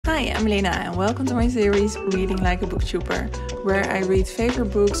Hi, I'm Milena and welcome to my series Reading Like a BookTuber, where I read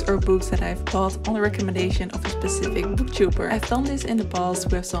favorite books or books that I've bought on the recommendation of a specific BookTuber. I've done this in the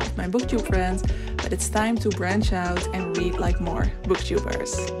past with some of my BookTube friends, but it's time to branch out and read like more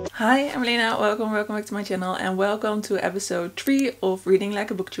BookTubers. Hi, I'm Milena, welcome back to my channel and welcome to episode 3 of Reading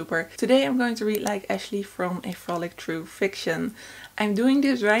Like a BookTuber. Today I'm going to read like Ashleigh from a Frolic true fiction. I'm doing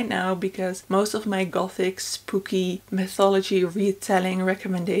this right now because most of my gothic, spooky, mythology retelling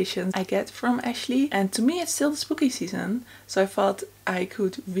recommendations I get from Ashleigh, and to me it's still the spooky season, so I thought I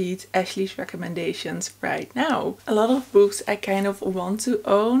could read Ashleigh's recommendations right now. A lot of books I kind of want to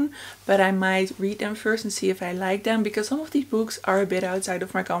own, but I might read them first and see if I like them, because some of these books are a bit outside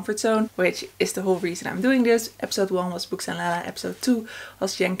of my comfort zone, which is the whole reason I'm doing this. Episode 1 was Books and Lala, episode 2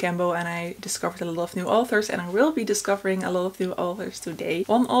 was Jen Campbell, and I discovered a lot of new authors, and I will be discovering a lot of new authors today.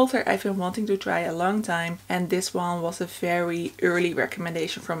 One author I've been wanting to try a long time, and this one was a very early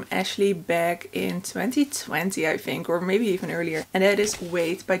recommendation from Ashleigh back in 2020 I think, or maybe even earlier, and that is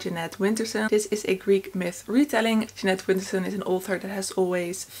Wait by Jeanette Winterson. This is a Greek myth retelling. Jeanette Winterson is an author that has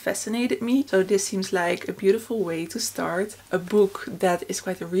always fascinated me, so this seems like a beautiful way to start a book that is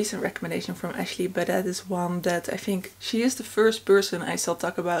quite a recent recommendation from Ashleigh, but that is one that I think she is the first person I saw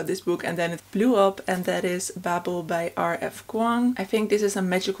talk about this book and then it blew up, and that is Babel by R.F. Kuang. I think this is a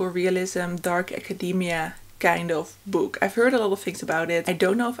magical realism, dark academia kind of book. I've heard a lot of things about it. I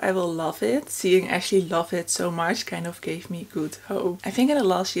don't know if I will love it. Seeing Ashleigh love it so much kind of gave me good hope. I think in the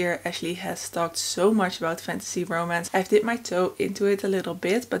last year Ashleigh has talked so much about fantasy romance. I've dipped my toe into it a little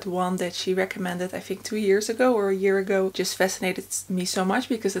bit, but one that she recommended I think 2 years ago or a year ago just fascinated me so much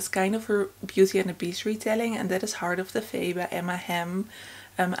because it's kind of her Beauty and the Beast retelling, and that is Heart of the Fae by Hamm.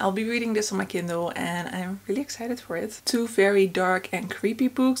 I'll be reading this on my Kindle and I'm really excited for it. Two very dark and creepy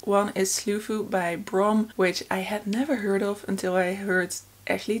books. One is Slewfoot by Brom, which I had never heard of until I heard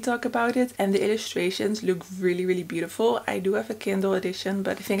Ashleigh talk about it, and the illustrations look really beautiful. I do have a Kindle edition,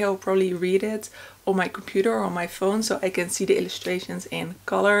 but I think I will probably read it on my computer or on my phone so I can see the illustrations in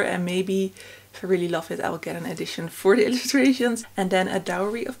color, and maybe if I really love it I will get an edition for the illustrations. And then A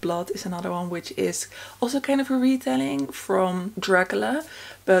Dowry of Blood is another one, which is also kind of a retelling from Dracula,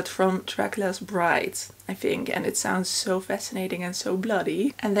 but from Dracula's Bride I think, and it sounds so fascinating and so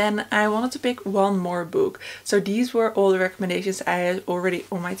bloody. And then I wanted to pick one more book. So these were all the recommendations I had already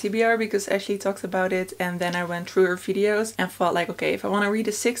on my TBR because Ashleigh talked about it, and then I went through her videos and thought like, okay, if I want to read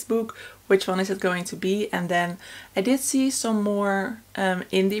a sixth book, which one is it going to be? And then I did see some more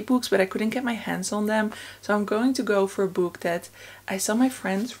indie books, but I couldn't get my hands on them, so I'm going to go for a book that I saw my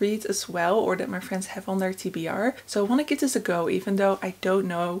friends read as well, or that my friends have on their TBR. So I want to give this a go, even though I don't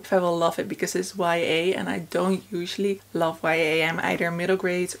know if I will love it because it's YA and I don't usually love YA. I'm either middle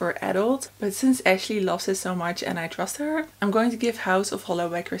grade or adult, but since Ashleigh loves it so much and I trust her, I'm going to give House of Hollow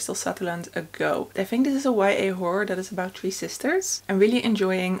by Krystal Sutherland a go. I think this is a YA horror that is about 3 sisters. I'm really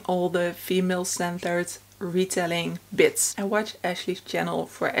enjoying all the female-centered retelling bits. I watch Ashleigh's channel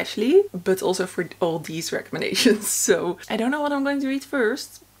for Ashleigh, but also for all these recommendations, so I don't know what I'm going to read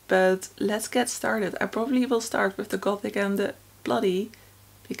first, but let's get started. I probably will start with the gothic and the bloody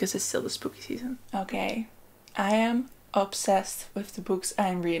because it's still the spooky season. Okay, I am obsessed with the books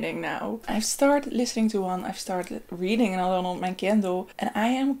I'm reading now. I've started listening to one, I've started reading another one on my Kindle, and I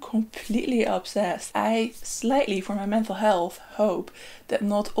am completely obsessed. I slightly, for my mental health, hope that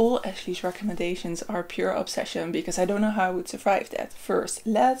not all Ashleigh's recommendations are pure obsession, because I don't know how I would survive that. First,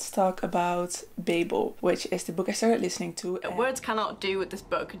 let's talk about Babel, which is the book I started listening to. Words cannot do this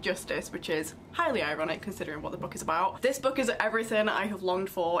book justice, which is highly ironic considering what the book is about. This book is everything I have longed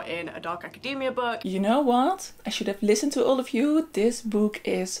for in a dark academia book. You know what? I should have listened to all of you. This book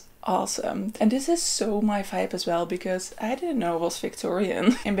is awesome, and this is so my vibe as well because I didn't know it was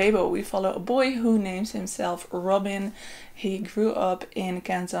Victorian. In Babel we follow a boy who names himself Robin. He grew up in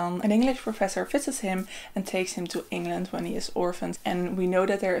Canton. An English professor visits him and takes him to England when he is orphaned, and we know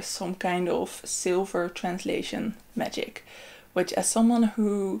that there is some kind of silver translation magic, which as someone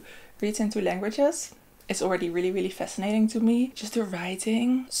who reads into languages, it's already really fascinating to me. Just the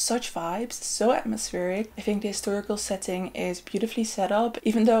writing, such vibes, so atmospheric. I think the historical setting is beautifully set up,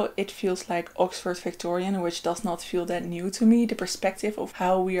 even though it feels like Oxford Victorian, which does not feel that new to me. The perspective of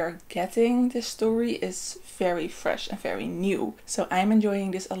how we are getting this story is very fresh and very new. So I'm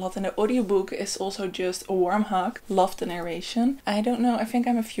enjoying this a lot, and the audiobook is also just a warm hug. Love the narration. I don't know, I think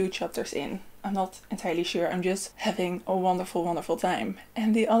I'm a few chapters in. I'm not entirely sure, I'm just having a wonderful time.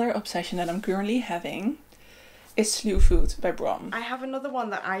 And the other obsession that I'm currently having is Slewfoot by Brom. I have another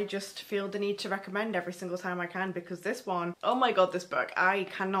one that I just feel the need to recommend every single time I can, because this one, oh my god, this book, I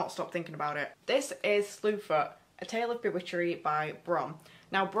cannot stop thinking about it. This is Slewfoot, A Tale of Bewitchery by Brom.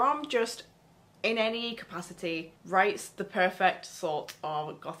 Now Brom just, in any capacity, writes the perfect sort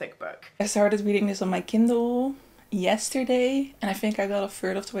of gothic book. I started reading this on my Kindle yesterday and I think I got a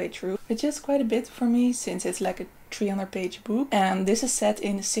third of the way through, which is quite a bit for me since it's like a 300-page book. And this is set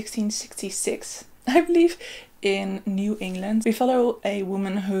in 1666, I believe, in New England. We follow a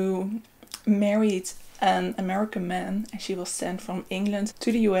woman who married an American man and she was sent from England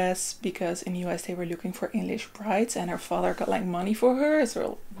to the US because in the US they were looking for English brides and her father got like money for her,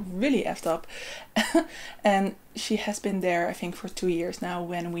 so really effed up. And she has been there I think for 2 years now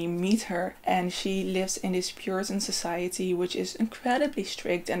when we meet her, and she lives in this Puritan society which is incredibly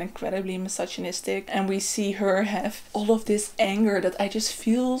strict and incredibly misogynistic, and we see her have all of this anger that I just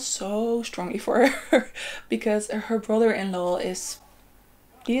feel so strongly for her because her brother-in-law is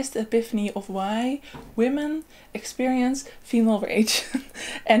the epiphany of why women experience female rage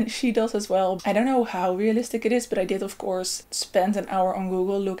and she does as well. I don't know how realistic it is, but I did of course spend an hour on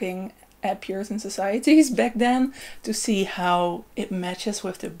Google looking at Puritan societies back then to see how it matches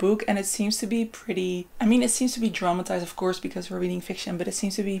with the book, and it seems to be pretty, I mean, it seems to be dramatized of course because we're reading fiction, but it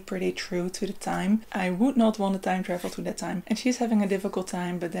seems to be pretty true to the time. I would not want to time travel to that time, and she's having a difficult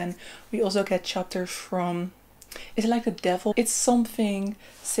time. But then we also get chapters from, it's like the devil, it's something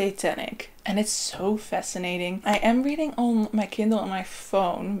satanic, and it's so fascinating. I am reading on my Kindle on my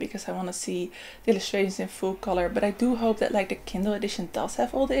phone because I want to see the illustrations in full color, but I do hope that like the Kindle edition does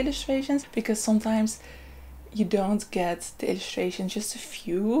have all the illustrations, because sometimes you don't get the illustrations, just a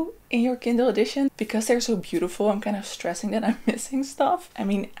few in your Kindle edition, because they're so beautiful. I'm kind of stressing that I'm missing stuff. I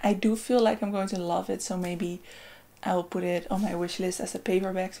mean, I do feel like I'm going to love it, so maybe I'll put it on my wish list as a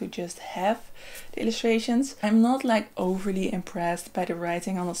paperback to just have the illustrations. I'm not like overly impressed by the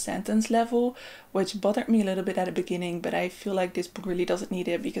writing on a sentence level, which bothered me a little bit at the beginning, but I feel like this book really doesn't need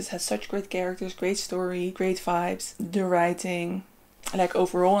it because it has such great characters, great story, great vibes. The writing, like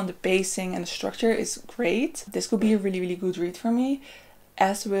overall, and the pacing and the structure is great. This could be a really good read for me,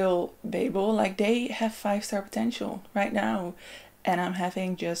 as will Babel. Like, they have 5-star potential right now, and I'm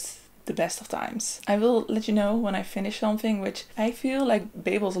having just the best of times. I will let you know when I finish something, which I feel like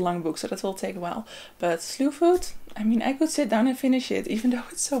Babel's a long book, so that will take a while. But Slewfoot, I mean, I could sit down and finish it, even though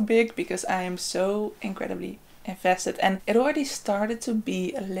it's so big, because I am so incredibly invested. And it already started to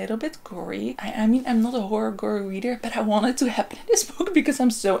be a little bit gory. I mean, I'm not a horror gory reader, but I want it to happen in this book because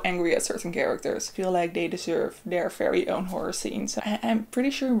I'm so angry at certain characters. I feel like they deserve their very own horror scene. So I'm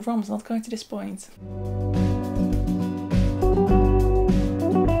pretty sure Brom's not going to disappoint.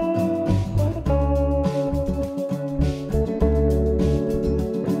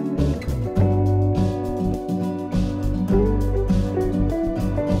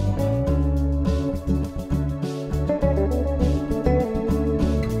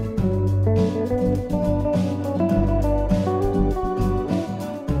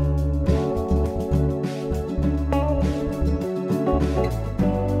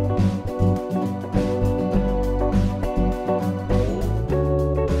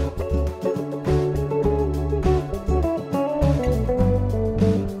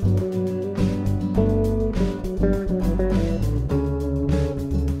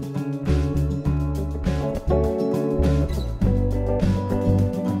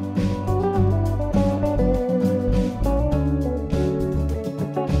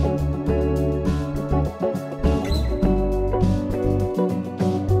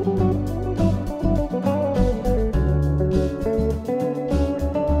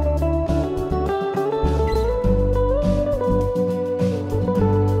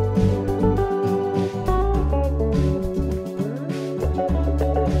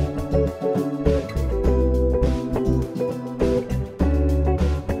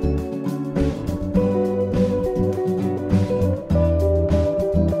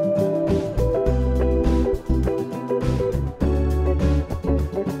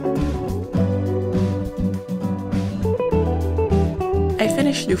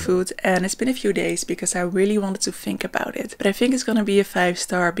 Slewfoot, and it's been a few days because I really wanted to think about it, but I think it's gonna be a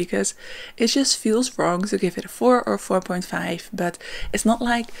 5-star because it just feels wrong to give it a 4 or 4.5, but it's not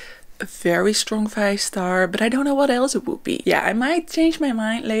like a very strong 5-star, but I don't know what else it would be. Yeah, I might change my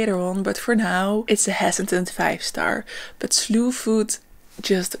mind later on, but for now it's a hesitant 5-star. But Slewfoot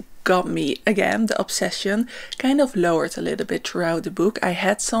just got me again. The obsession kind of lowered a little bit throughout the book. I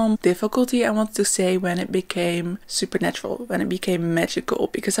had some difficulty, I want to say, when it became supernatural, when it became magical,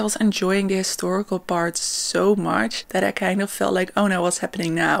 because I was enjoying the historical parts so much that I kind of felt like, oh no, what's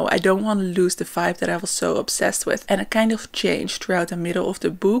happening now? I don't want to lose the vibe that I was so obsessed with. And it kind of changed throughout the middle of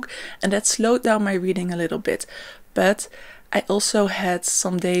the book, and that slowed down my reading a little bit. But I also had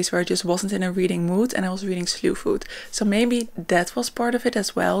some days where I just wasn't in a reading mood and I was reading Slewfoot. So maybe that was part of it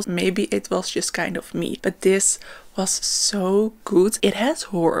as well. Maybe it was just kind of me. But this was so good. It has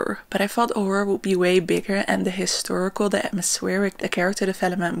horror, but I thought horror would be way bigger and the historical, the atmospheric, the character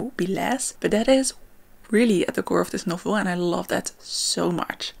development would be less. But that is really at the core of this novel and I love that so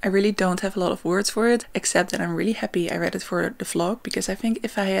much. I really don't have a lot of words for it, except that I'm really happy I read it for the vlog, because I think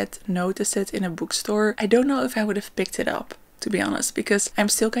if I had noticed it in a bookstore, I don't know if I would have picked it up, to be honest, because I'm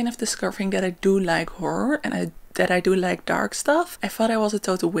still kind of discovering that I do like horror and that I do like dark stuff. I thought I was a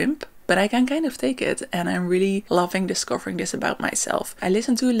total wimp, but I can kind of take it and I'm really loving discovering this about myself. I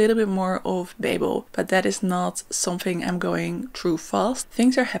listened to a little bit more of Babel, but that is not something I'm going through fast.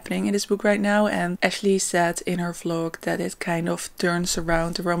 Things are happening in this book right now and Ashleigh said in her vlog that it kind of turns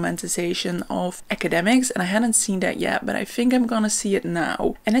around the romanticization of academics, and I hadn't seen that yet, but I think I'm gonna see it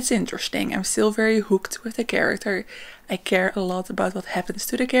now. And it's interesting. I'm still very hooked with the character. I care a lot about what happens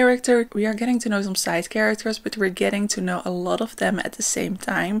to the character. We are getting to know some side characters, but we're getting to know a lot of them at the same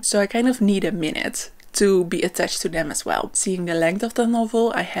time. So I kind of need a minute to be attached to them as well. Seeing the length of the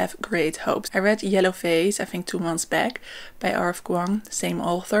novel, I have great hopes. I read Yellow Face, I think 2 months back, by Kuang, same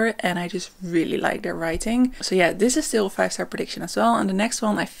author, and I just really like their writing. So yeah, this is still a 5-star prediction as well. And the next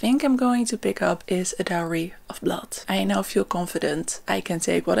one I think I'm going to pick up is A Dowry of Blood. I now feel confident I can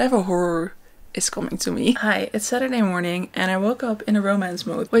take whatever horror is coming to me. Hi, it's Saturday morning and I woke up in a romance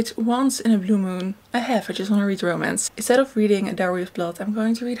mood, which once in a blue moon I just want to read romance. Instead of reading A Dowry of Blood, I'm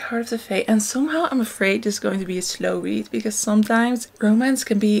going to read Heart of the Fae, and somehow I'm afraid this is going to be a slow read, because sometimes romance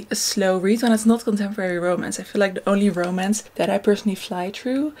can be a slow read when it's not contemporary romance. I feel like the only romance that I personally fly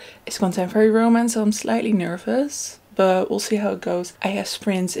through is contemporary romance, so I'm slightly nervous. But we'll see how it goes. I have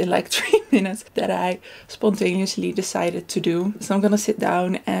sprints in like 3 minutes that I spontaneously decided to do. So I'm gonna sit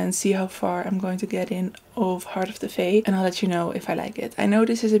down and see how far I'm going to get in of Heart of the Fae, and I'll let you know if I like it. I know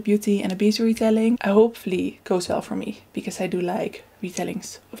this is a Beauty and a Beast retelling. I hopefully goes well for me, because I do like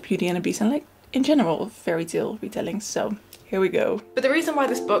retellings of Beauty and the Beast and like in general fairy tale retellings. So here we go. But the reason why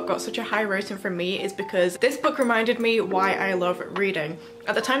this book got such a high rating from me is because this book reminded me why I love reading.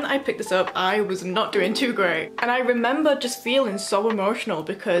 At the time that I picked this up, I was not doing too great. And I remember just feeling so emotional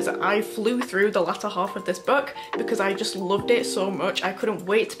because I flew through the latter half of this book because I just loved it so much. I couldn't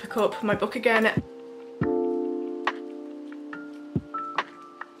wait to pick up my book again.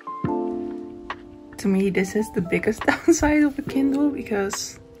 To me, this is the biggest downside of a Kindle,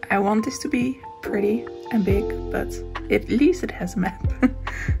 because I want this to be pretty and big, but at least it has a map.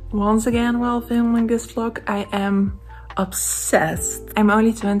 Once again, while filming this vlog, I am obsessed. I'm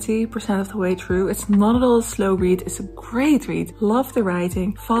only 20% of the way through. It's not at all a slow read, it's a great read. Love the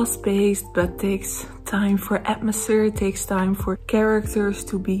writing, fast paced, but takes time for atmosphere, it takes time for characters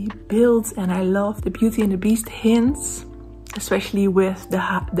to be built, and I love the Beauty and the Beast hints, especially with the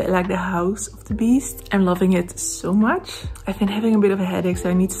house of the beast. I'm loving it so much. I've been having a bit of a headache, so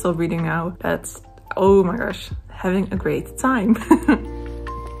I need to stop reading now. But oh my gosh, having a great time.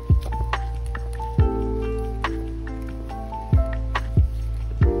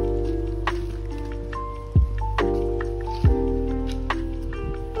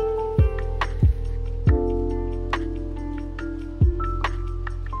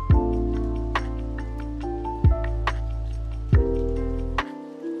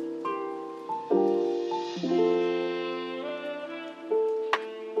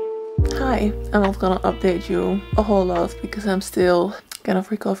 Hi, I'm not gonna update you a whole lot because I'm still kind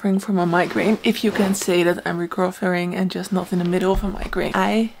of recovering from a migraine. If you can say that I'm recovering and just not in the middle of a migraine.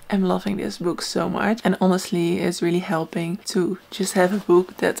 I am loving this book so much, and honestly it's really helping to just have a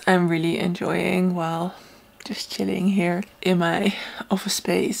book that I'm really enjoying while just chilling here in my office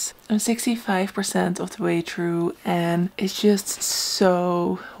space. I'm 65% of the way through and it's just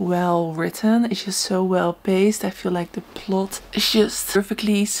so well written. It's just so well paced. I feel like the plot is just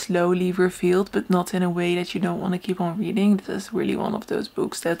perfectly slowly revealed, but not in a way that you don't want to keep on reading. This is really one of those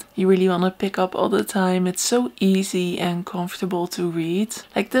books that you really want to pick up all the time. It's so easy and comfortable to read.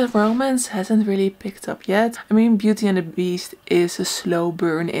 Like, the romance hasn't really picked up yet. I mean, Beauty and the Beast is a slow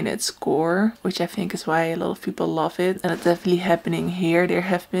burn in its core, which I think is why a lot of people love it, and it's definitely happening here. There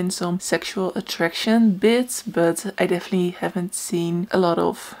have been some sexual attraction bits, but I definitely haven't seen a lot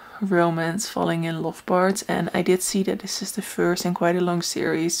of romance falling in love parts, and I did see that this is the first in quite a long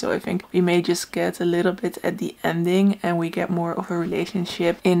series, so I think we may just get a little bit at the ending and we get more of a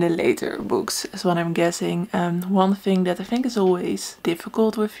relationship in the later books, is what I'm guessing. One thing that I think is always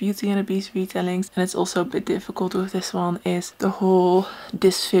difficult with Beauty and the Beast retellings, and it's also a bit difficult with this one, is the whole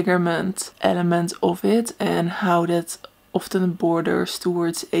disfigurement element of it and how that often borders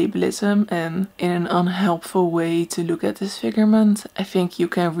towards ableism and in an unhelpful way to look at this figurement. I think you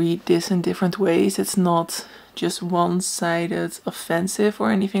can read this in different ways. It's not just one-sided offensive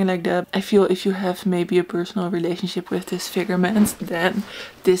or anything like that. I feel if you have maybe a personal relationship with this figurement, then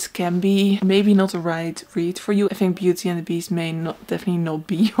this can be maybe not the right read for you. I think Beauty and the Beast may definitely not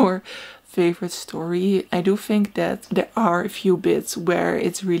be your favorite story. I do think that there are a few bits where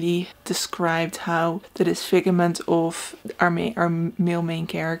it's really described how the disfigurement of our male main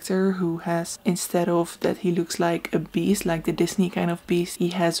character, who has, instead of that he looks like a beast, like the Disney kind of beast, he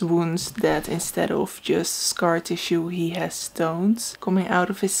has wounds that instead of just scar tissue he has stones coming out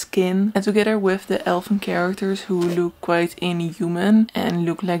of his skin. And together with the elven characters who look quite inhuman and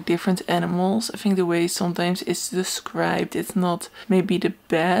look like different animals, I think the way sometimes it's described, it's not maybe the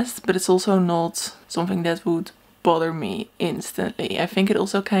best, but it's also not something that would bother me instantly. I think it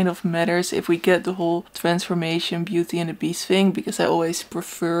also kind of matters if we get the whole transformation Beauty and the Beast thing, because I always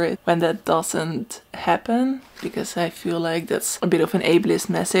prefer it when that doesn't happen, because I feel like that's a bit of an ableist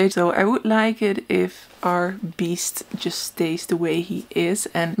message. So I would like it if our beast just stays the way he is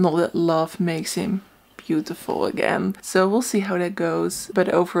and not that love makes him beautiful again. So we'll see how that goes, but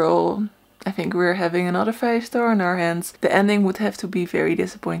overall I think we're having another 5-star in our hands. The ending would have to be very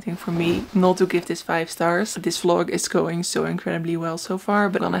disappointing for me not to give this 5 stars. This vlog is going so incredibly well so far,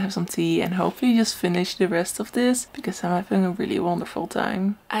 but I'm gonna have some tea and hopefully just finish the rest of this because I'm having a really wonderful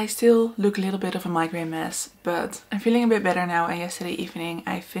time. I still look a little bit of a migraine mess, but I'm feeling a bit better now, and yesterday evening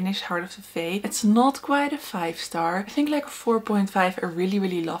I finished Heart of the Fae. It's not quite a 5-star. I think like a 4.5. I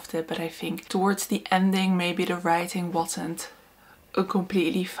really loved it, but I think towards the ending maybe the writing wasn't a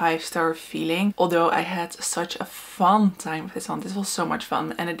completely 5-star feeling, although I had such a fun time with this one. This was so much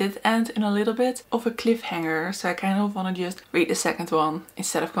fun, and it did end in a little bit of a cliffhanger, so I kind of want to just read the second one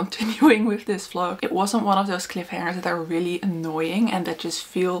instead of continuing with this vlog. It wasn't one of those cliffhangers that are really annoying and that just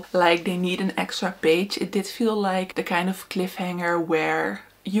feel like they need an extra page. It did feel like the kind of cliffhanger where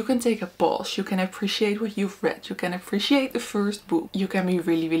you can take a pause, you can appreciate what you've read, you can appreciate the first book, you can be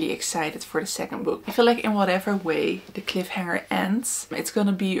really excited for the second book. I feel like in whatever way the cliffhanger ends, it's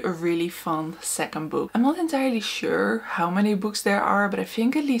gonna be a really fun second book. I'm not entirely sure how many books there are, but I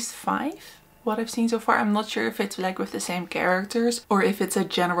think at least 5. What I've seen so far. I'm not sure if it's like with the same characters or if it's a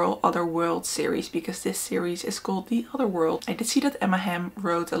general Otherworld series, because this series is called The Otherworld. I did see that Emma Hamm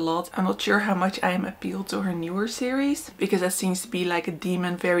wrote a lot. I'm not sure how much I am appealed to her newer series, because that seems to be like a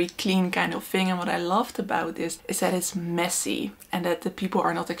demon, very clean kind of thing. And what I loved about this is that it's messy and that the people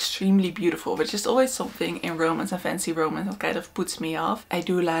are not extremely beautiful, which is always something in romance and fantasy romance that kind of puts me off. I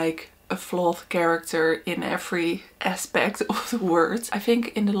do like a flawed character in every aspect of the word. I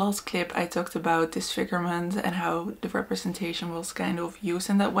think in the last clip I talked about disfigurement and how the representation was kind of used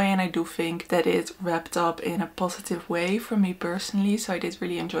in that way, and I do think that it wrapped up in a positive way for me personally, so I did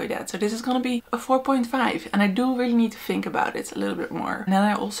really enjoy that. So this is gonna be a 4.5, and I do really need to think about it a little bit more. And then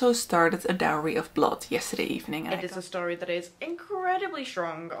I also started A Dowry of Blood yesterday evening. It is a story that is incredibly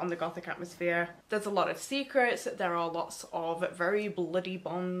strong on the gothic atmosphere. There's a lot of secrets, there are lots of very bloody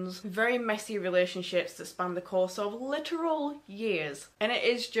bonds, very messy relationships that span the course of literal years, and it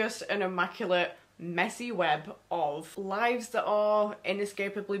is just an immaculate messy web of lives that are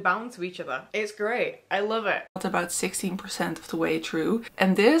inescapably bound to each other. It's great. I love it. About 16% of the way through,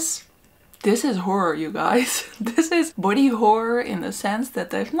 and this is horror, you guys. This is body horror in the sense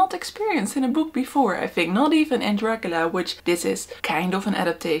that I've not experienced in a book before. I think not even in Dracula, which this is kind of an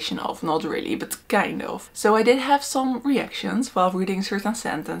adaptation of, not really, but kind of. So I did have some reactions while reading certain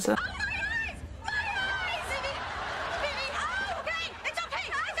sentences.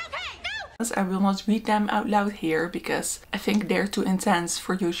 I will not read them out loud here because I think they're too intense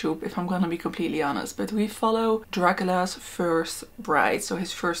for YouTube, if I'm gonna be completely honest. But we follow Dracula's first bride, so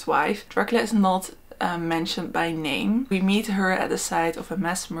his first wife. Dracula is not mentioned by name. We meet her at the site of a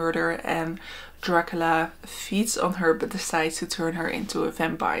mass murder, and Dracula feeds on her but decides to turn her into a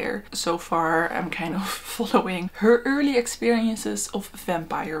vampire. So far I'm kind of following her early experiences of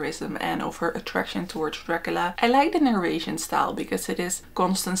vampirism and of her attraction towards Dracula. I like the narration style because it is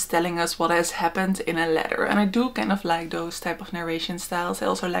Constance telling us what has happened in a letter, and I do kind of like those type of narration styles. I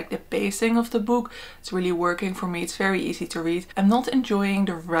also like the pacing of the book. It's really working for me. It's very easy to read. I'm not enjoying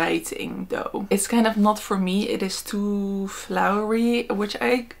the writing though. It's kind of not for me. It is too flowery, which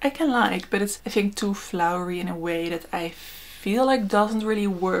I can like, but it's I think too flowery in a way that I feel like doesn't really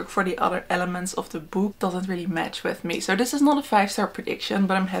work for the other elements of the book, doesn't really match with me. So this is not a 5-star prediction,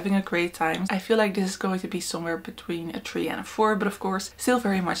 but I'm having a great time. I feel like this is going to be somewhere between a 3 and a 4, but of course still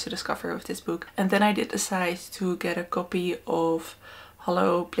very much to discover with this book. And then I did decide to get a copy of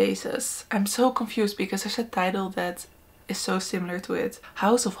Hollow Places. I'm so confused because there's a title that is so similar to it.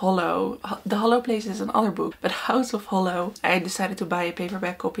 House of Hollow. The Hollow Place is another book, but House of Hollow, I decided to buy a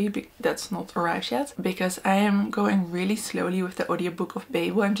paperback copy that's not arrived yet because I am going really slowly with the audiobook of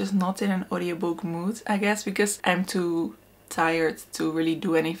Babel. I'm just not in an audiobook mood, I guess, because I'm too tired to really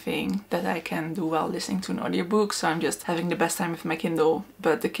do anything that I can do while listening to an audiobook, so I'm just having the best time with my Kindle.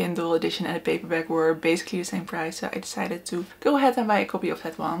 But the Kindle edition and the paperback were basically the same price, so I decided to go ahead and buy a copy of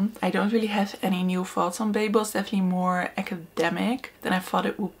that one. I don't really have any new thoughts on Babel. It's definitely more academic than I thought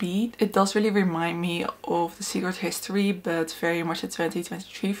it would be. It does really remind me of The Secret History, but very much a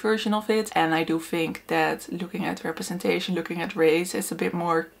 2023 version of it, and I do think that looking at representation, looking at race, is a bit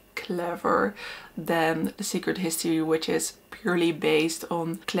more clever than The Secret History, which is purely based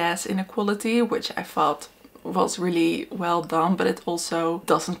on class inequality, which I thought was really well done, but it also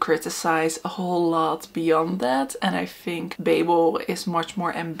doesn't criticize a whole lot beyond that. And I think Babel is much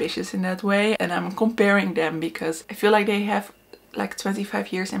more ambitious in that way, and I'm comparing them because I feel like they have like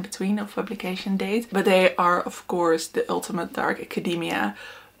 25 years in between of publication date, but they are of course the ultimate dark academia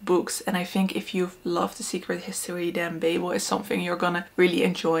books, and I think if you've loved The Secret History, then Babel is something you're gonna really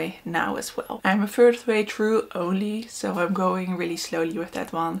enjoy now as well. I'm a third way through only, so I'm going really slowly with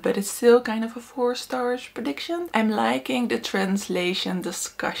that one, but it's still kind of a 4-star prediction. I'm liking the translation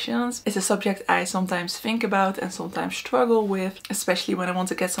discussions. It's a subject I sometimes think about and sometimes struggle with, especially when I want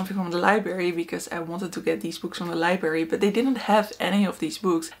to get something from the library, because I wanted to get these books from the library, but they didn't have any of these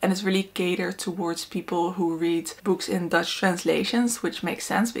books, and it's really catered towards people who read books in Dutch translations, which makes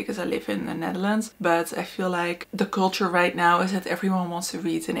sense because I live in the Netherlands. But I feel like the culture right now is that everyone wants to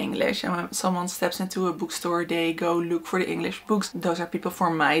read in English, and when someone steps into a bookstore they go look for the English books. Those are people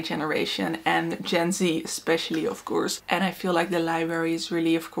from my generation and Gen Z especially, of course, and I feel like the library is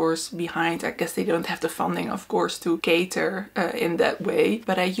really of course behind. I guess they don't have the funding of course to cater in that way,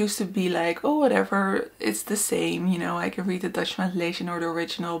 but I used to be like, oh whatever, it's the same, you know, I can read the Dutch translation or the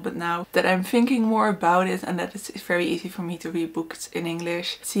original. But now that I'm thinking more about it and that it's very easy for me to read books in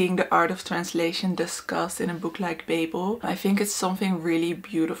English, seeing the art of translation discussed in a book like Babel, I think it's something really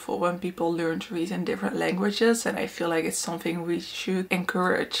beautiful when people learn to read in different languages, and I feel like it's something we should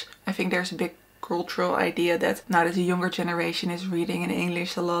encourage. I think there's a big cultural idea that now that the younger generation is reading in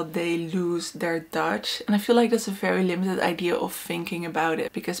English a lot, they lose their Dutch, and I feel like that's a very limited idea of thinking about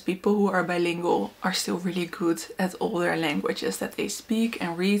it, because people who are bilingual are still really good at all their languages that they speak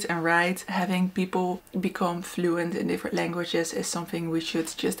and read and write. Having people become fluent in different languages is something we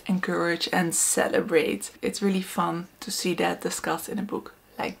should just encourage and celebrate. It's really fun to see that discussed in a book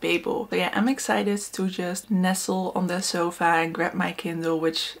like Babel. So yeah, I'm excited to just nestle on the sofa and grab my Kindle,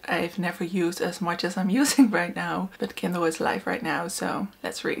 which I've never used as much as I'm using right now, but Kindle is live right now, so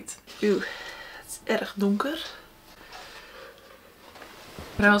let's read. Ooh, it's erg donker.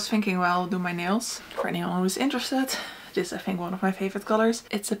 But I was thinking while I'll do my nails, for anyone who's interested, this is I think one of my favorite colors.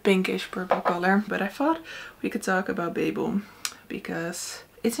 It's a pinkish purple color, but I thought we could talk about Babel because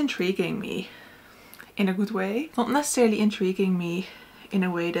it's intriguing me in a good way. Not necessarily intriguing me in a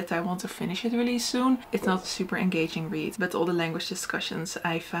way that I want to finish it really soon. It's not a super engaging read, but all the language discussions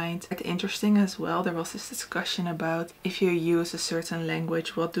I find quite interesting as well. There was this discussion about if you use a certain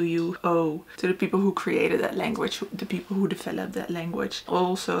language, what do you owe to the people who created that language, the people who developed that language.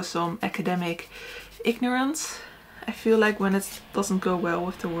 Also some academic ignorance, I feel like, when it doesn't go well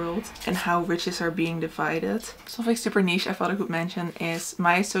with the world and how riches are being divided. Something super niche I thought I could mention is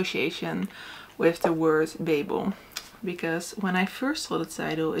my association with the word Babel. Because when I first saw the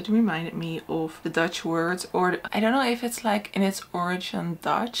title, it reminded me of the Dutch word, or I don't know if it's like in its origin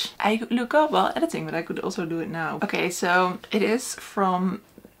Dutch. I could look up while editing, but I could also do it now. Okay, so it is from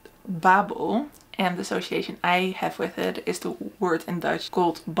Babel, and the association I have with it is the word in Dutch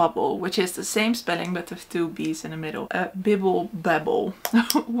called babbel, which is the same spelling but with 2 B's in the middle. Bibbel babble,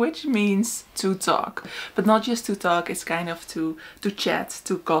 which means to talk, but not just to talk, it's kind of to chat,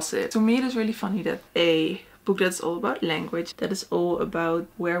 to gossip. To me it is really funny that a book that's all about language, that is all about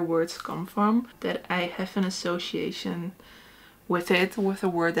where words come from, that I have an association with it, with a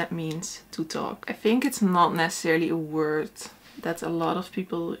word that means to talk. I think it's not necessarily a word that a lot of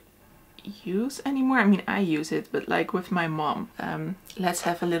people use anymore. I mean, I use it, but like with my mom, let's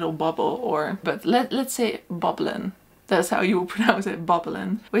have a little bubble, or but let's say bobblen. That's how you would pronounce it,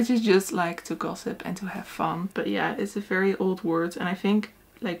 bobblen, which is just like to gossip and to have fun. But yeah, it's a very old word, and I think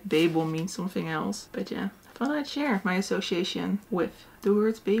like Babel means something else. But yeah, I thought I'd share my association with the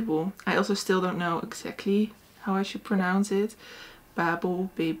word Babel. I also still don't know exactly how I should pronounce it. Babel,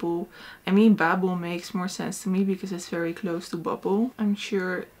 Babel. I mean, Babel makes more sense to me because it's very close to bubble. I'm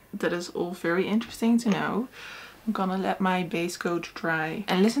sure that is all very interesting to know. I'm gonna let my base coat dry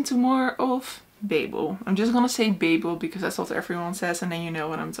and listen to more of Babel. I'm just gonna say Babel because that's what everyone says and then you know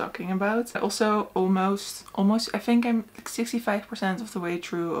what I'm talking about. Also almost I think I'm like 65% of the way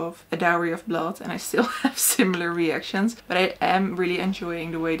through of A Dowry of Blood and I still have similar reactions, but I am really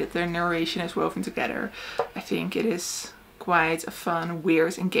enjoying the way that their narration is woven together. I think it is quite a fun,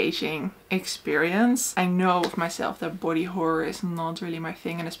 weird, engaging experience. I know of myself that body horror is not really my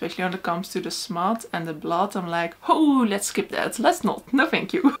thing, and especially when it comes to the smut and the blood, I'm like, oh, let's skip that. Let's not. No,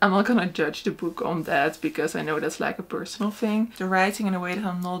 thank you. I'm not gonna judge the book on that because I know that's like a personal thing. The writing in a way that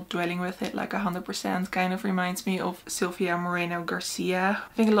I'm not dwelling with it like 100% kind of reminds me of Sylvia Moreno Garcia.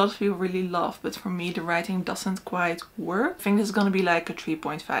 I think a lot of people really love, but for me the writing doesn't quite work. I think this is gonna be like a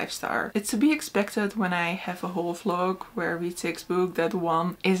 3.5 star. It's to be expected when I have a whole vlog where I read 6 books that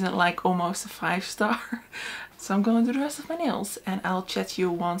one isn't like almost a 5 star. So I'm gonna do the rest of my nails and I'll chat to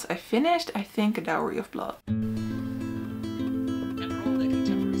you once I finished, I think, A Dowry of Blood.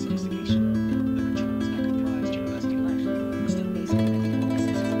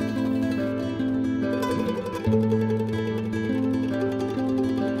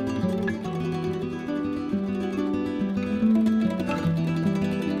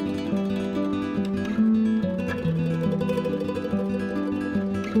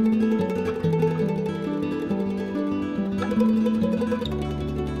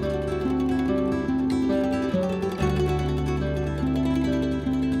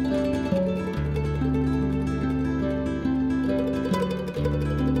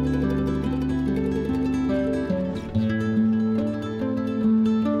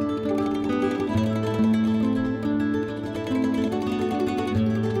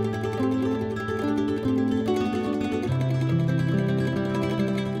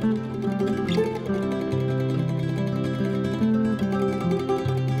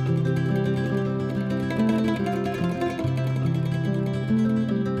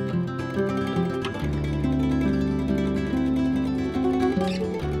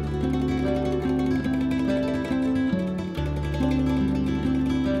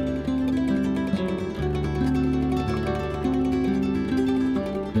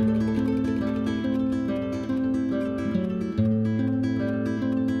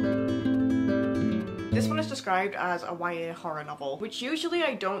 Described as a YA horror novel, which usually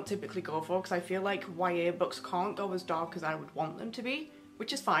I don't typically go for because I feel like YA books can't go as dark as I would want them to be,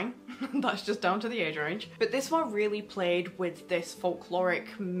 which is fine. That's just down to the age range. But this one really played with this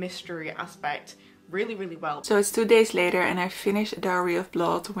folkloric mystery aspect really well. So it's 2 days later and I finished A Dowry of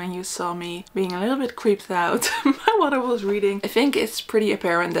Blood when you saw me being a little bit creeped out by what I was reading. I think it's pretty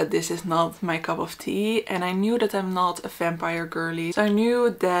apparent that this is not my cup of tea, and I knew that I'm not a vampire girly, so I knew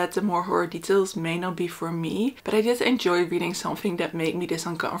that the more horror details may not be for me, but I did enjoy reading something that made me this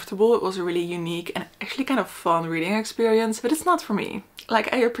uncomfortable. It was a really unique and actually kind of fun reading experience, but it's not for me.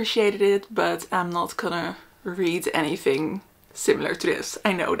 Like, I appreciated it, but I'm not gonna read anything similar to this.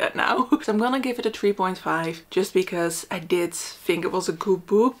 I know that now. So I'm gonna give it a 3.5 just because I did think it was a good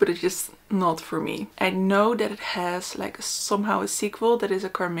book, but it's just not for me. I know that it has like somehow a sequel that is a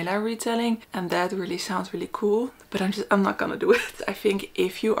Carmilla retelling, and that really sounds really cool, but I'm not gonna do it. I think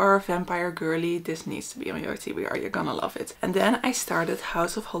if you are a vampire girly, this needs to be on your TBR. You're gonna love it. And then I started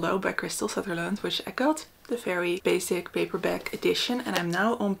House of Hollow by Krystal Sutherland, which I got the very basic paperback edition, and I'm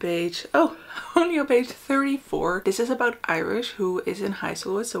now on page, only on page 34. This is about Iris, who is in high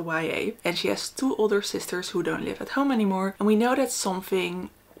school. It's a YA, and she has 2 older sisters who don't live at home anymore, and we know that something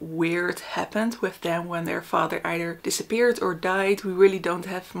weird happened with them when their father either disappeared or died. We really don't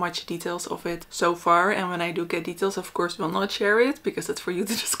have much details of it so far, and when I do get details, of course we'll not share it because it's for you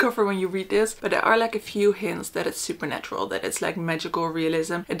to discover when you read this, but there are like a few hints that it's supernatural, that it's like magical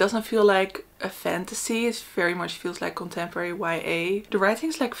realism. It doesn't feel like a fantasy, it very much feels like contemporary YA. The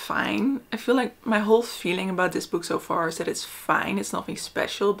writing's like fine. I feel like my whole feeling about this book so far is that it's fine, it's nothing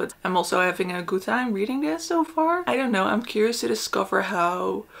special, but I'm also having a good time reading this so far. I don't know, I'm curious to discover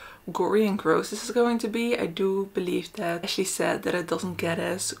how gory and gross this is going to be. I do believe that Ashleigh said that it doesn't get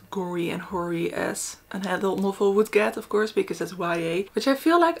as gory and hoary as an adult novel would get, of course, because it's YA, which I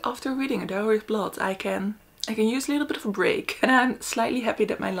feel like after reading A Dowry of Blood I can use a little bit of a break. And I'm slightly happy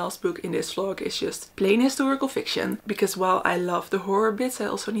that my last book in this vlog is just plain historical fiction, because while I love the horror bits, I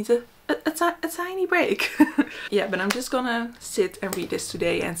also need a tiny break. Yeah, but I'm just gonna sit and read this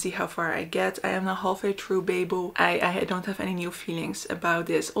today and see how far I get. I am now halfway through Babel. I don't have any new feelings about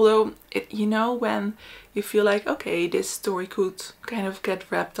this, although you know when you feel like, okay, this story could kind of get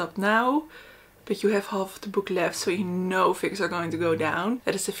wrapped up now, but you have half of the book left, so you know things are going to go down.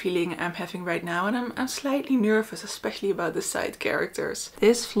 That is the feeling I'm having right now, and I'm slightly nervous, especially about the side characters.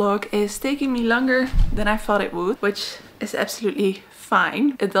 This vlog is taking me longer than I thought it would, which is absolutely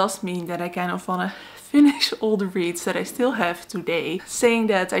fine. It does mean that I kind of want to finish all the reads that I still have today. Saying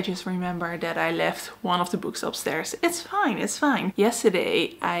that, I just remember that I left one of the books upstairs. It's fine, it's fine.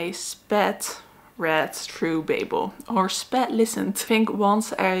 Yesterday I read through Babel, or listened. I think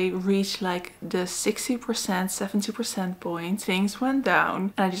once I reached like the 60%, 70% point, things went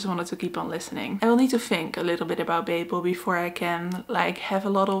down and I just wanted to keep on listening. I will need to think a little bit about Babel before I can like have a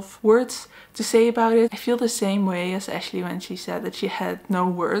lot of words to say about it. I feel the same way as Ashleigh when she said that she had no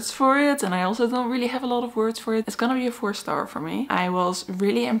words for it, and I also don't really have a lot of words for it. It's gonna be a 4-star for me. I was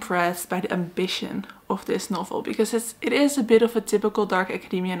really impressed by the ambition of this novel, because it is a bit of a typical dark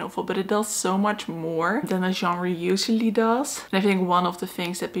academia novel, but it does so much more than a genre usually does. And I think one of the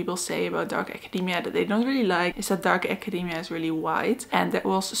things that people say about dark academia that they don't really like is that dark academia is really wide, and that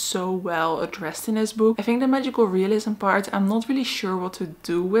was so well addressed in this book. I think the magical realism part, I'm not really sure what to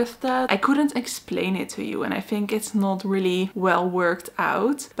do with that. I couldn't explain it to you, and I think it's not really well worked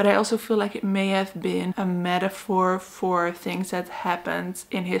out, but I also feel like it may have been a metaphor for things that happened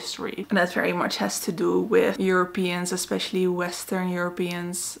in history, and that very much has to do with Europeans, especially Western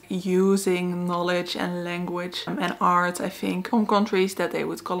Europeans, using knowledge and language and art, I think, from countries that they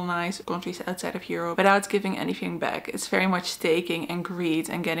would colonize, countries outside of Europe, without giving anything back. It's very much taking and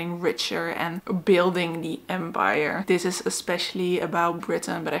greed and getting richer and building the empire. This is especially about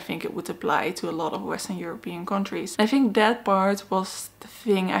Britain, but I think it would apply to a lot of Western European countries. I think that part was the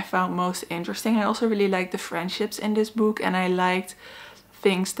thing I found most interesting. I also really liked the friendships in this book, and I liked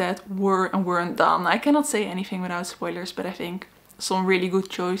things that were and weren't done. I cannot say anything without spoilers, but I think some really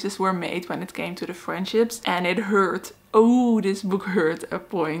good choices were made when it came to the friendships, and it hurt. Oh, this book hurt at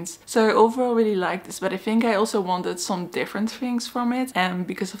points. So I overall really liked this, but I think I also wanted some different things from it, and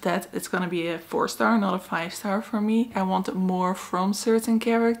because of that it's gonna be a 4-star, not a 5-star for me. I wanted more from certain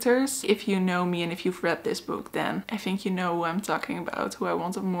characters. If you know me and if you've read this book, then I think you know who I'm talking about, who I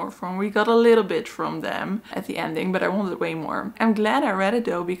wanted more from. We got a little bit from them at the ending, but I wanted way more. I'm glad I read it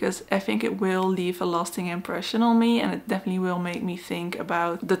though, because I think it will leave a lasting impression on me, and it definitely will make me think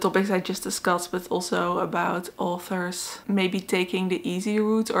about the topics I just discussed, but also about authors maybe taking the easy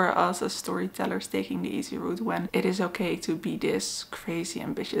route, or us as storytellers taking the easy route, when it is okay to be this crazy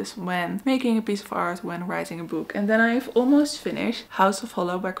ambitious when making a piece of art, when writing a book. And then I've almost finished House of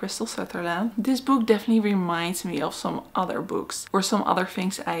Hollow by Krystal Sutherland. This book definitely reminds me of some other books or some other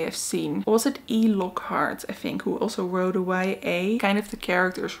things I have seen. Was it E. Lockhart, I think, who also wrote a YA? Kind of the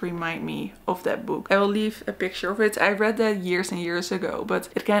characters remind me of that book. I will leave a picture of it. I read that years and years ago, but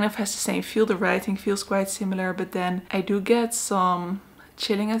it kind of has the same feel. The writing feels quite similar, but then I do get some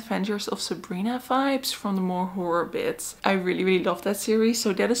Chilling Adventures of Sabrina vibes from the more horror bits. I really love that series,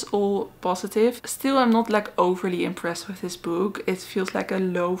 so that is all positive. Still, I'm not like overly impressed with this book. It feels like a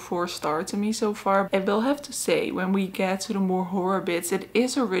low 4-star to me so far. I will have to say, when we get to the more horror bits, it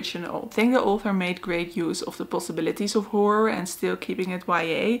is original. I think the author made great use of the possibilities of horror and still keeping it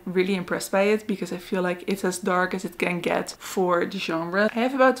YA. Really impressed by it, because I feel like it's as dark as it can get for the genre. I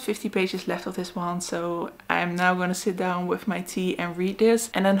have about 50 pages left of this one, so I'm now gonna sit down with my tea and read this.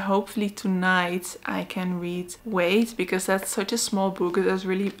 And then hopefully tonight I can read Wait, because that's such a small book. It has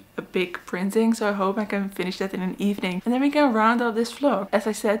really a big printing, so I hope I can finish that in an evening. And then we can round up this vlog. As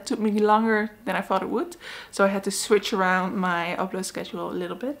I said, it took me longer than I thought it would, so I had to switch around my upload schedule a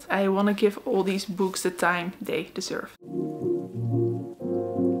little bit. I want to give all these books the time they deserve.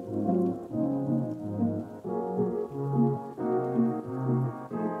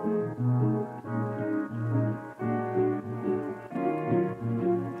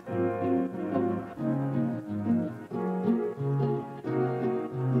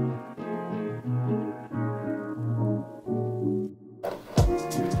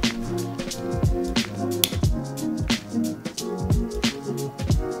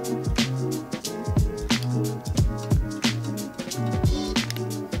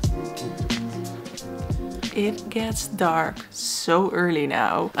 It gets dark so early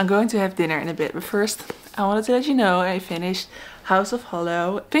now. I'm going to have dinner in a bit, but first I wanted to let you know I finished House of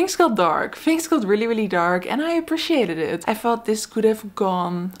Hollow. Things got dark. Things got really dark, and I appreciated it. I thought this could have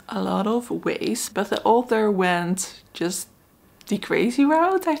gone a lot of ways, but the author went just the crazy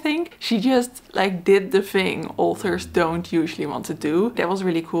route, I think. She just like did the thing authors don't usually want to do. That was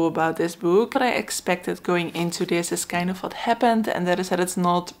really cool about this book. What I expected going into this is kind of what happened, and that is that it's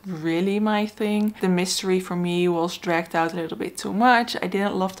not really my thing. The mystery for me was dragged out a little bit too much. I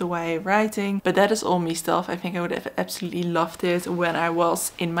didn't love the YA writing, but that is all me stuff. I think I would have absolutely loved it when I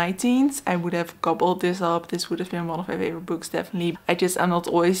was in my teens. I would have gobbled this up. This would have been one of my favorite books, definitely. I'm not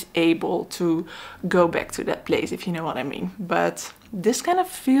always able to go back to that place, if you know what I mean. But This kind of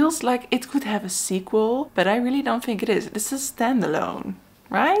feels like it could have a sequel, but I really don't think it is. This is standalone,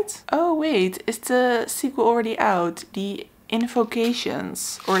 right? Oh wait, is the sequel already out? The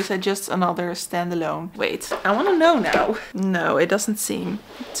Invocations, or is that just another standalone? Wait, I want to know now. No, it doesn't seem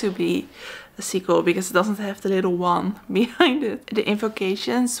to be a sequel because it doesn't have the little one behind it. The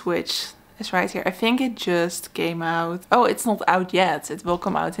Invocations, which is right here, I think it just came out. Oh, it's not out yet. It will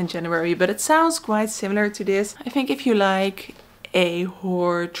come out in January, but it sounds quite similar to this. I think if you like a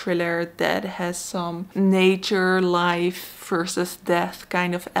horror thriller that has some nature, life versus death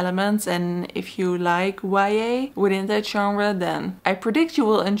kind of elements, and if you like YA within that genre, then I predict you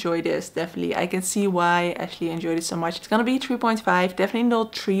will enjoy this. Definitely, I can see why Ashleigh enjoyed it so much. It's gonna be 3.5, definitely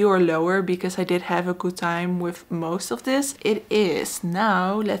not 3 or lower, because I did have a good time with most of this. It is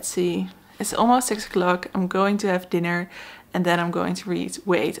now, let's see, it's almost 6 o'clock. I'm going to have dinner and then I'm going to read,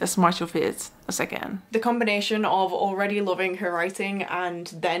 wait, as much of it as I can. The combination of already loving her writing and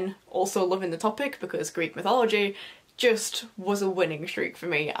then also loving the topic, because Greek mythology, just was a winning streak for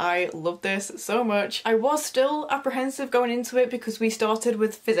me. I loved this so much. I was still apprehensive going into it because we started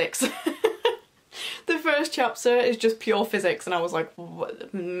with physics. The first chapter is just pure physics and I was like,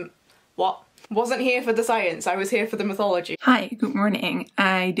 what? Wasn't here for the science, I was here for the mythology. Hi, good morning.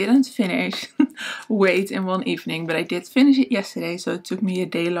 I didn't finish Wait in one evening, but I did finish it yesterday, so it took me a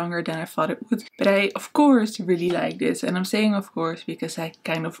day longer than I thought it would. But I, of course, really like this, and I'm saying of course because I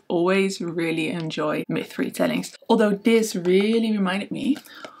kind of always really enjoy myth retellings. Although this really reminded me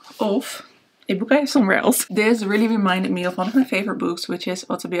of a book I have somewhere else. This really reminded me of one of my favorite books, which is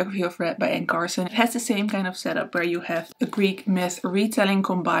Autobiography of Red by Anne Carson. It has the same kind of setup where you have a Greek myth retelling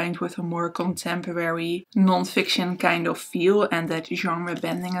combined with a more contemporary non-fiction kind of feel and that genre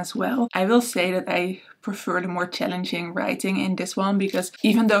bending as well. I will say that I prefer the more challenging writing in this one, because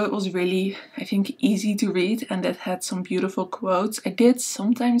even though it was really, I think, easy to read and it had some beautiful quotes, I did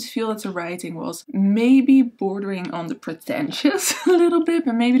sometimes feel that the writing was maybe bordering on the pretentious a little bit,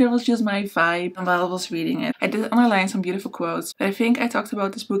 but maybe that was just my vibe while I was reading it. I did underline some beautiful quotes, but I think I talked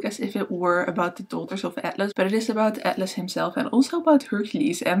about this book as if it were about the daughters of Atlas, but it is about Atlas himself and also about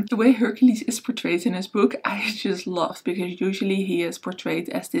Hercules, and the way Hercules is portrayed in this book I just loved, because usually he is portrayed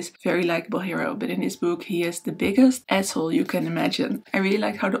as this very likable hero, but in this book he is the biggest asshole you can imagine. I really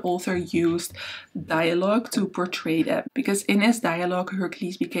like how the author used dialogue to portray that, because in his dialogue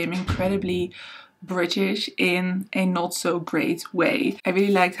Hercules became incredibly British in a not so great way. I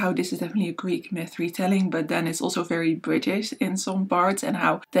really liked how this is definitely a Greek myth retelling, but then it's also very British in some parts, and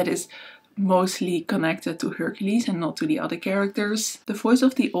how that is mostly connected to Hercules and not to the other characters. The voice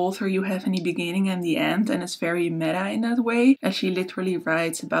of the author you have in the beginning and the end, and it's very meta in that way, as she literally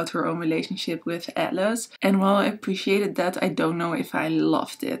writes about her own relationship with Atlas. And while I appreciated that, I don't know if I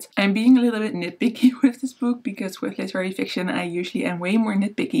loved it. I'm being a little bit nitpicky with this book, because with literary fiction I usually am way more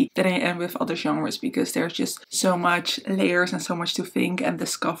nitpicky than I am with other genres, because there's just so much layers and so much to think and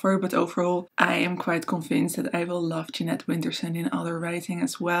discover. But overall I am quite convinced that I will love Jeanette Winterson in other writing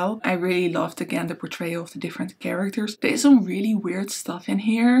as well. I really loved again the portrayal of the different characters. There is some really weird stuff in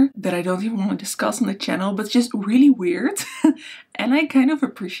here that I don't even want to discuss on the channel, but just really weird. And I kind of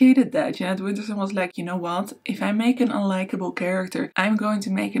appreciated that. Jeanette Winterson was like, you know what, if I make an unlikable character, I'm going to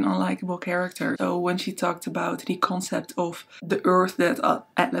make an unlikable character. So when she talked about the concept of the earth that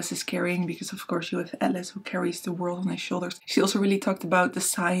Atlas is carrying, because of course you have Atlas who carries the world on his shoulders, she also really talked about the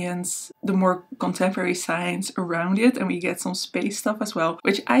science, the more contemporary science around it, and we get some space stuff as well,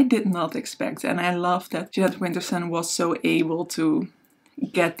 which I did not expect. And I love that Jeanette Winterson was so able to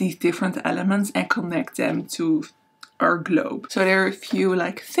get these different elements and connect them to our globe. So there are a few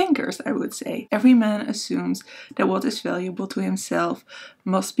like thinkers, I would say. Every man assumes that what is valuable to himself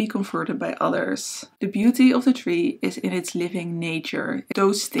must be converted by others. The beauty of the tree is in its living nature.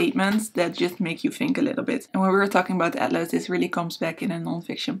 Those statements that just make you think a little bit. And when we were talking about Atlas, this really comes back in a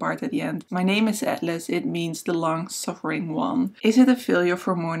non-fiction part at the end. My name is Atlas, it means the long-suffering one. Is it a failure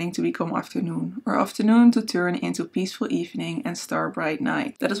for morning to become afternoon, or afternoon to turn into peaceful evening and star-bright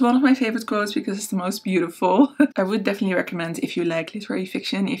night? That is one of my favorite quotes because it's the most beautiful. I would definitely recommend, if you like literary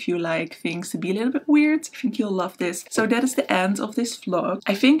fiction, if you like things to be a little bit weird, I think you'll love this. So that is the end of this vlog.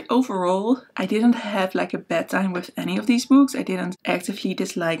 I think overall I didn't have like a bad time with any of these books. I didn't actively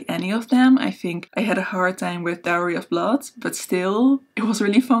dislike any of them. I think I had a hard time with Dowry of Blood, but still it was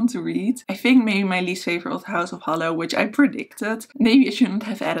really fun to read. I think maybe my least favorite was House of Hollow, which I predicted. Maybe I shouldn't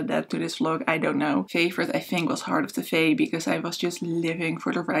have added that to this vlog, I don't know. Favorite I think was Heart of the Fae, because I was just living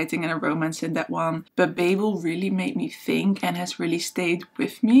for the writing and the romance in that one. But Babel really made me me think and has really stayed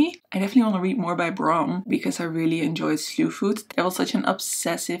with me. I definitely want to read more by Brom because I really enjoyed Slewfoot. That was such an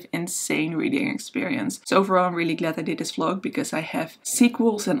obsessive, insane reading experience. So overall, I'm really glad I did this vlog because I have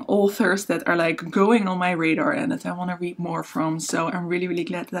sequels and authors that are like going on my radar and that I want to read more from. So I'm really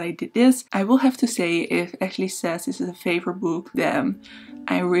glad that I did this. I will have to say, if Ashleigh says this is a favorite book, then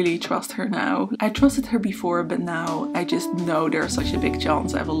I really trust her now. I trusted her before, but now I just know there's such a big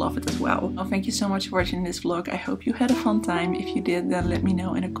chance I will love it as well. Well, thank you so much for watching this vlog. I hope you had a fun time. If you did, then let me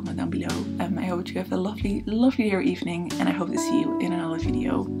know in a comment down below. I hope you have a lovely day or evening, and I hope to see you in another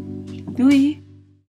video. Doei!